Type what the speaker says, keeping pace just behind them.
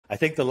I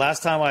think the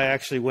last time I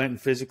actually went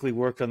and physically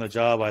worked on the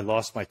job, I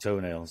lost my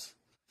toenails.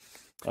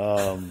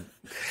 How?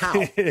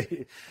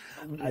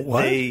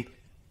 What?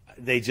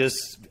 They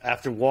just,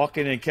 after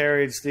walking and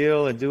carrying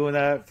steel and doing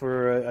that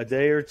for a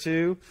day or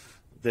two,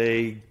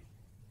 they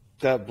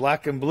got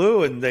black and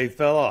blue and they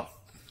fell off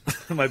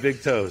my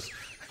big toes.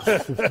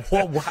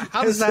 Well,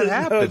 how does that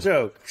happen? No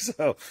joke.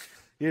 So,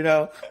 I don't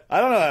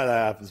know how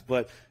that happens,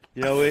 but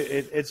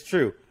it's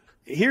true.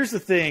 Here's the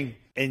thing,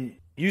 and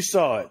you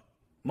saw it.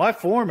 My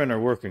foremen are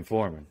working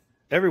foremen.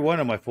 Every one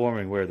of my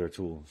foremen wear their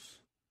tools.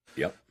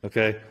 Yep.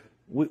 Okay.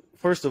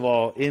 First of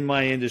all, in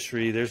my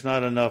industry, there's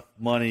not enough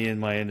money in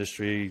my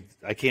industry.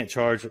 I can't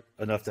charge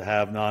enough to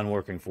have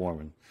non-working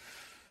foremen.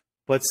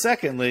 But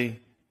secondly,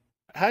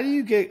 how do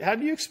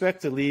you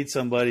expect to lead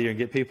somebody and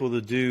get people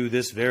to do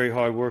this very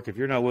hard work if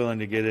you're not willing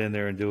to get in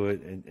there and do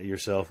it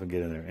yourself and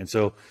get in there? And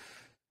so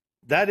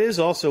that is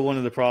also one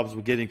of the problems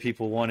with getting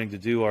people wanting to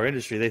do our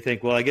industry. They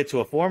think, well, I get to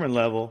a foreman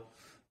level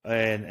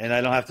and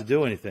I don't have to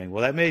do anything.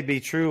 Well, that may be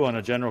true on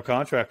a general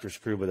contractor's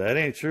crew, but that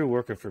ain't true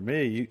working for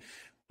me.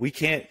 We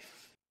can't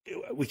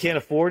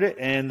afford it,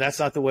 and that's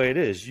not the way it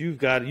is. You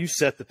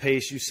set the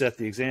pace, you set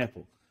the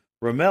example.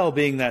 Ramel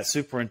being that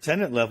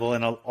superintendent level,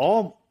 and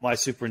all my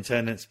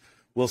superintendents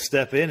will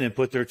step in and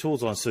put their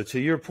tools on. So to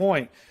your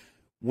point,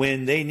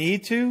 when they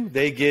need to,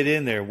 they get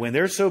in there. When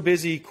they're so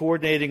busy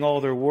coordinating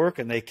all their work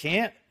and they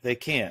can't.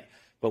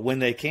 But when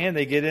they can,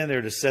 they get in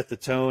there to set the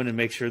tone and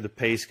make sure the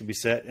pace can be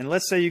set. And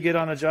let's say you get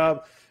on a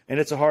job and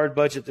it's a hard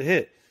budget to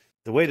hit.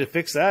 The way to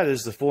fix that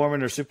is the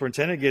foreman or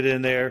superintendent get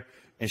in there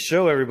and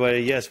show everybody,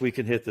 yes, we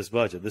can hit this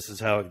budget. This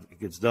is how it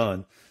gets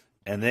done.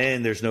 And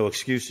then there's no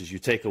excuses. You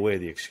take away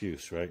the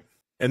excuse, right?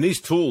 And these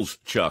tools,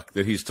 Chuck,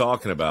 that he's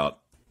talking about,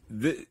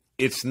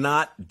 it's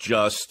not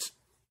just,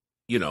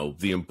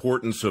 the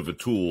importance of a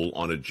tool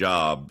on a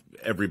job.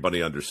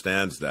 Everybody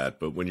understands that.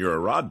 But when you're a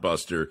rod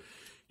buster,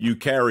 you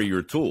carry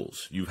your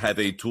tools. You have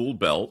a tool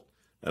belt,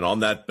 and on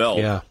that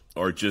belt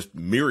are just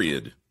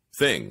myriad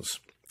things.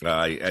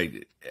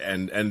 And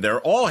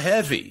they're all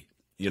heavy.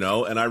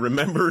 And I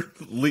remember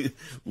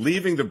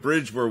leaving the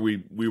bridge where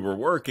we were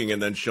working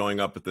and then showing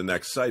up at the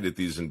next site at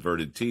these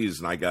inverted T's.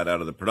 And I got out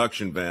of the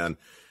production van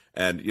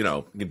and,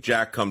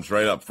 Jack comes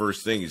right up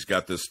first thing. He's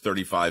got this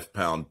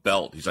 35-pound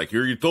belt. He's like,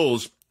 here are your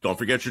tools. Don't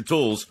forget your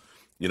tools.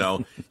 You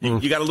got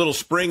a little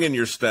spring in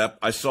your step.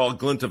 I saw a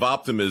glint of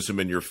optimism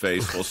in your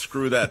face. Well,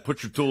 screw that.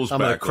 Put your tools back.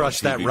 I'm going to crush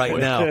that right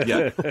now.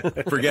 Yeah.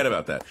 Forget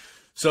about that.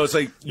 So it's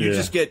like you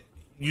just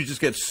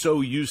get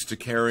so used to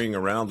carrying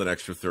around an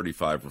extra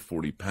 35 or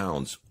 40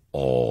 pounds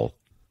all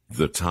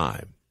the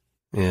time.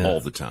 Yeah.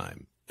 All the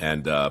time.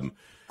 And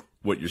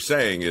what you're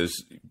saying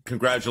is,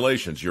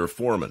 congratulations, you're a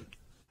foreman.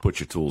 Put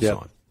your tools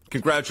on.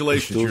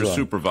 Congratulations, you're a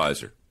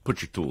supervisor.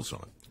 Put your tools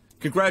on.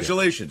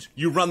 Congratulations,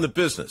 you run the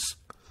business.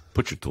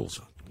 Put your tools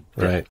on.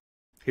 Right.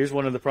 Here's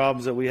one of the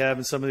problems that we have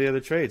in some of the other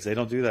trades. They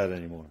don't do that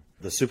anymore.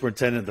 The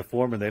superintendent, the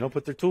foreman, they don't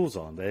put their tools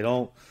on. They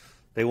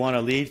want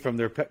to lead from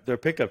their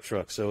pickup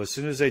truck. So as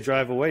soon as they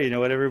drive away, you know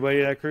what everybody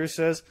in that crew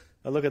says?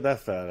 Oh, look at that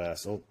fat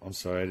ass. Oh, I'm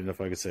sorry. I didn't know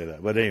if I could say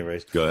that. But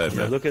anyways. Go ahead,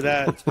 man. Look at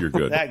that. You're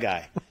good. That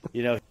guy.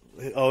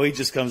 He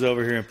just comes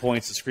over here and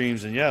points and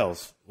screams and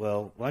yells.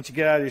 Well, why don't you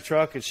get out of your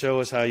truck and show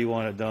us how you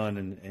want it done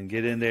and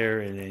get in there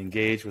and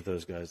engage with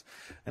those guys.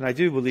 And I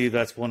do believe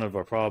that's one of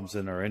our problems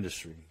in our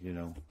industry.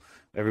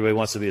 Everybody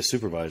wants to be a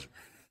supervisor.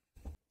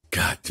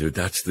 God, dude,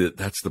 that's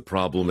the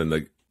problem,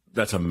 and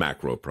that's a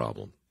macro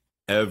problem.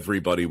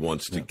 Everybody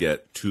wants to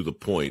get to the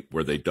point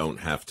where they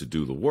don't have to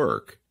do the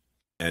work,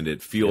 and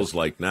it feels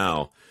like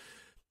now.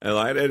 And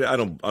I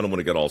don't want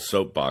to get all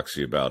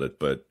soapboxy about it,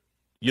 but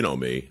you know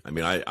me. I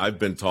mean, I've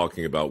been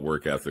talking about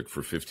work ethic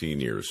for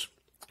 15 years,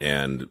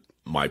 and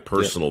my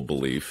personal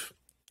belief,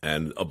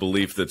 and a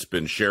belief that's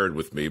been shared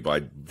with me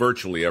by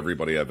virtually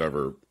everybody I've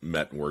ever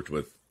met and worked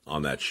with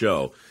on that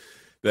show,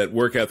 that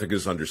work ethic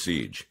is under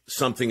siege.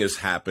 Something has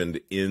happened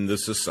in the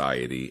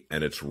society,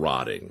 and it's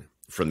rotting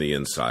from the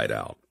inside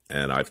out.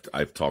 And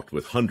I've talked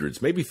with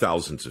hundreds, maybe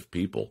thousands of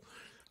people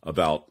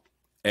about,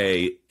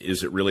 A,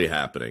 is it really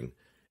happening?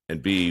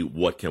 And B,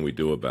 what can we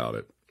do about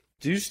it?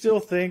 Do you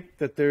still think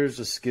that there's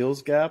a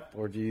skills gap,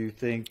 or do you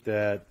think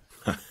that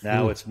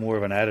now it's more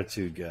of an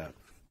attitude gap?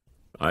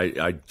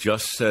 I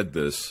just said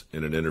this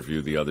in an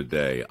interview the other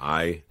day.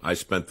 I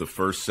spent the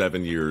first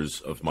 7 years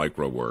of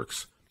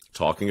MicroWorks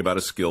talking about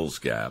a skills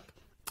gap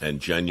and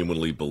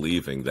genuinely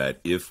believing that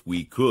if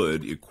we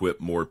could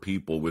equip more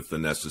people with the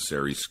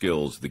necessary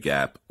skills, the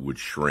gap would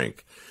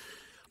shrink.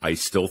 I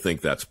still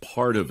think that's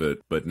part of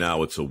it, but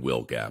now it's a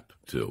will gap,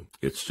 too.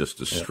 It's just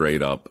a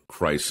straight-up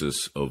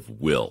crisis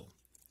of will.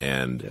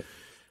 And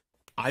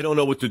I don't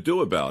know what to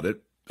do about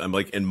it. I'm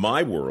like, in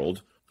my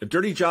world,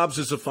 Dirty Jobs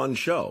is a fun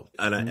show.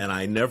 And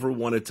I never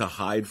wanted to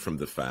hide from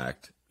the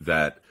fact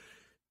that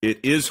it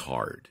is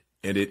hard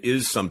and it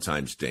is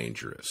sometimes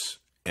dangerous.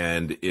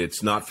 And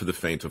it's not for the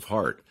faint of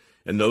heart.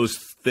 And those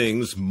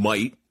things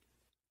might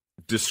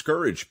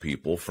discourage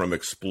people from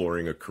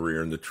exploring a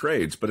career in the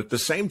trades. But at the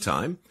same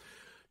time,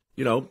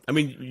 you know, I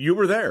mean, you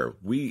were there.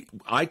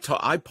 I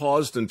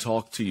paused and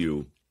talked to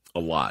you a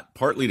lot,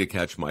 partly to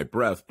catch my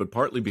breath, but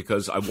partly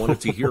because I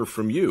wanted to hear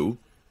from you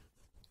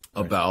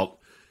about,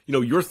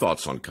 your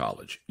thoughts on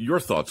college, your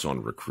thoughts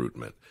on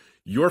recruitment,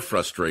 your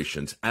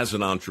frustrations as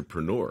an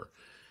entrepreneur.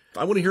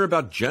 I want to hear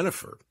about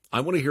Jennifer. I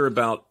want to hear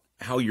about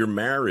how your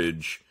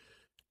marriage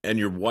and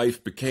your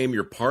wife became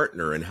your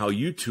partner and how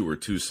you two are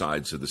two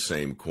sides of the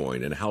same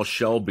coin and how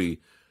Shelby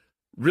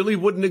really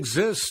wouldn't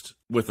exist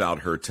without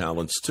her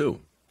talents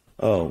too.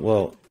 Oh,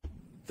 well,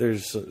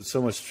 there's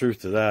so much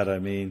truth to that. I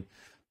mean,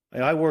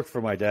 I worked for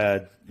my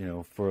dad,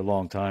 for a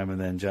long time. And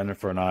then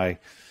Jennifer and I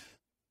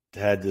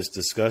had this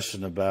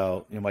discussion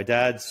about, my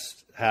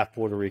dad's half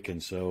Puerto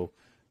Rican. So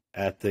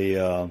at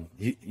the,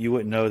 you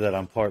wouldn't know that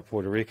I'm part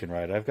Puerto Rican,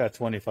 right? I've got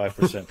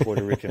 25%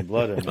 Puerto Rican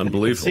blood in me.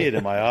 Unbelievable. You can see it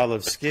in my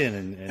olive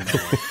skin and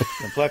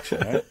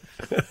complexion, right?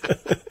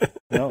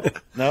 No,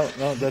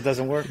 that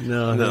doesn't work.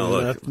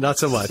 No, not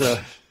so much.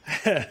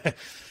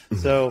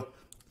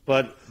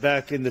 But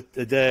back in the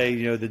day,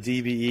 the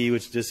DBE,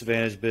 which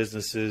disadvantaged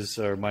businesses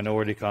or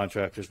minority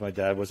contractors, my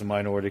dad was a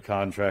minority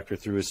contractor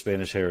through his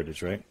Spanish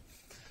heritage, right?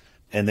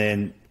 And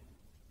then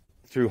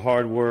through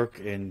hard work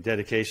and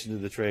dedication to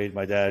the trade,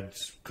 my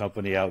dad's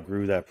company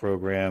outgrew that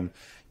program.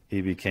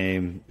 He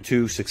became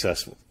too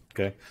successful,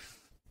 okay?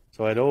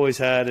 So I'd always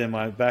had in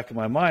my back of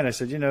my mind, I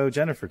said,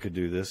 Jennifer could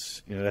do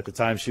this. At the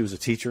time she was a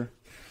teacher,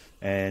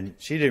 and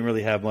she didn't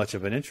really have much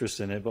of an interest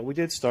in it, but we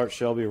did start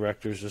Shelby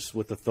Erectors just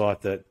with the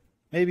thought that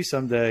maybe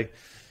someday,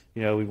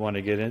 we want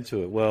to get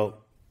into it. Well,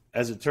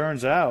 as it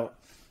turns out,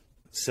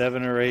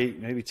 7 or 8,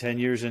 maybe 10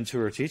 years into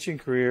her teaching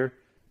career,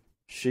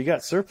 she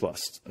got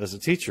surplused as a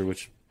teacher,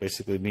 which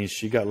basically means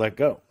she got let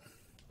go.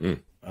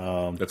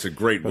 That's a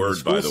great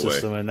word, by the way.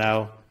 And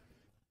now,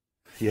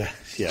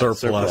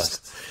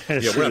 surplus.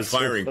 Yeah, we're not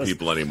firing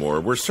people anymore.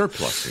 We're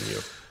surplusing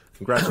you.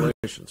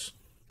 Congratulations.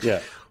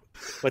 Yeah,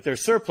 but they're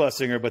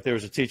surplusing her, but there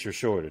was a teacher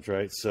shortage,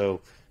 right?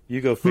 So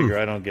you go figure.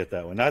 I don't get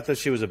that one. Not that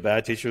she was a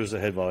bad teacher; she was a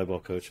head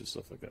volleyball coach and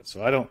stuff like that.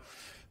 So I don't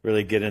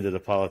really get into the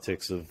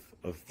politics of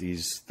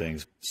these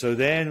things. So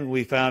then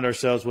we found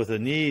ourselves with a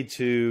need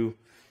to.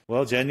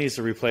 Well, Jen needs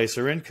to replace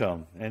her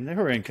income, and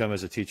her income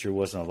as a teacher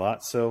wasn't a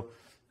lot. So,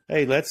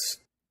 hey, let's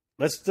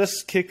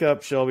just kick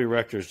up Shelby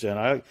Erectors,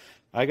 Jen.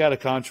 I got a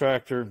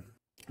contractor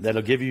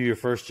that'll give you your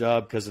first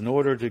job because in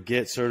order to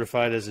get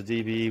certified as a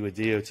DBE with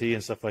DOT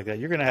and stuff like that,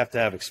 you're going to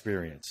have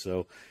experience.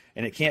 So,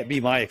 and it can't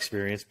be my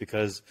experience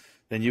because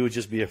then you would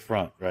just be a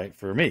front, right,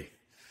 for me. And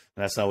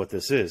that's not what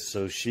this is.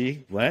 So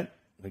she went,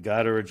 we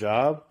got her a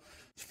job,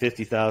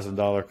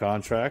 $50,000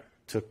 contract,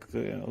 took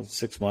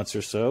 6 months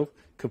or so.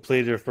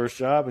 Completed her first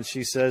job, and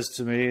she says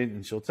to me,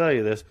 and she'll tell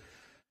you this,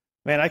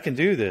 man, I can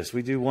do this.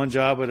 We do one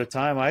job at a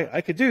time.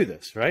 I could do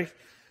this, right?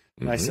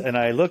 Mm-hmm. And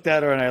I looked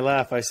at her and I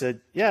laughed. I said,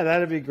 yeah,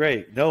 that'd be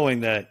great, knowing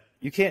that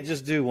you can't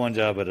just do one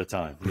job at a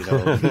time. You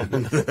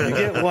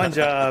get one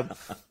job,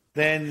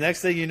 then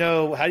next thing you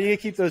know, how do you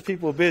keep those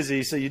people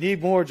busy? So you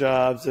need more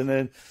jobs. And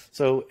then,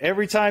 so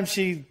every time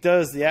she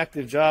does the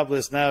active job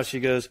list now, she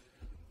goes,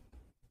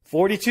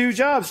 42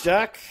 jobs,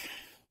 Jack.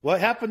 What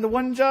happened to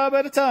one job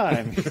at a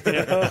time?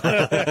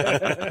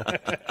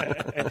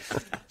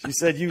 She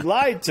said, you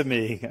lied to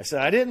me. I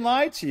said, I didn't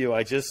lie to you.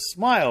 I just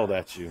smiled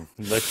at you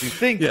and let you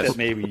think that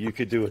maybe you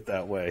could do it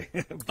that way.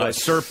 I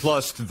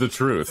surplused the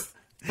truth.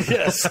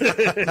 Yes,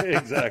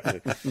 exactly.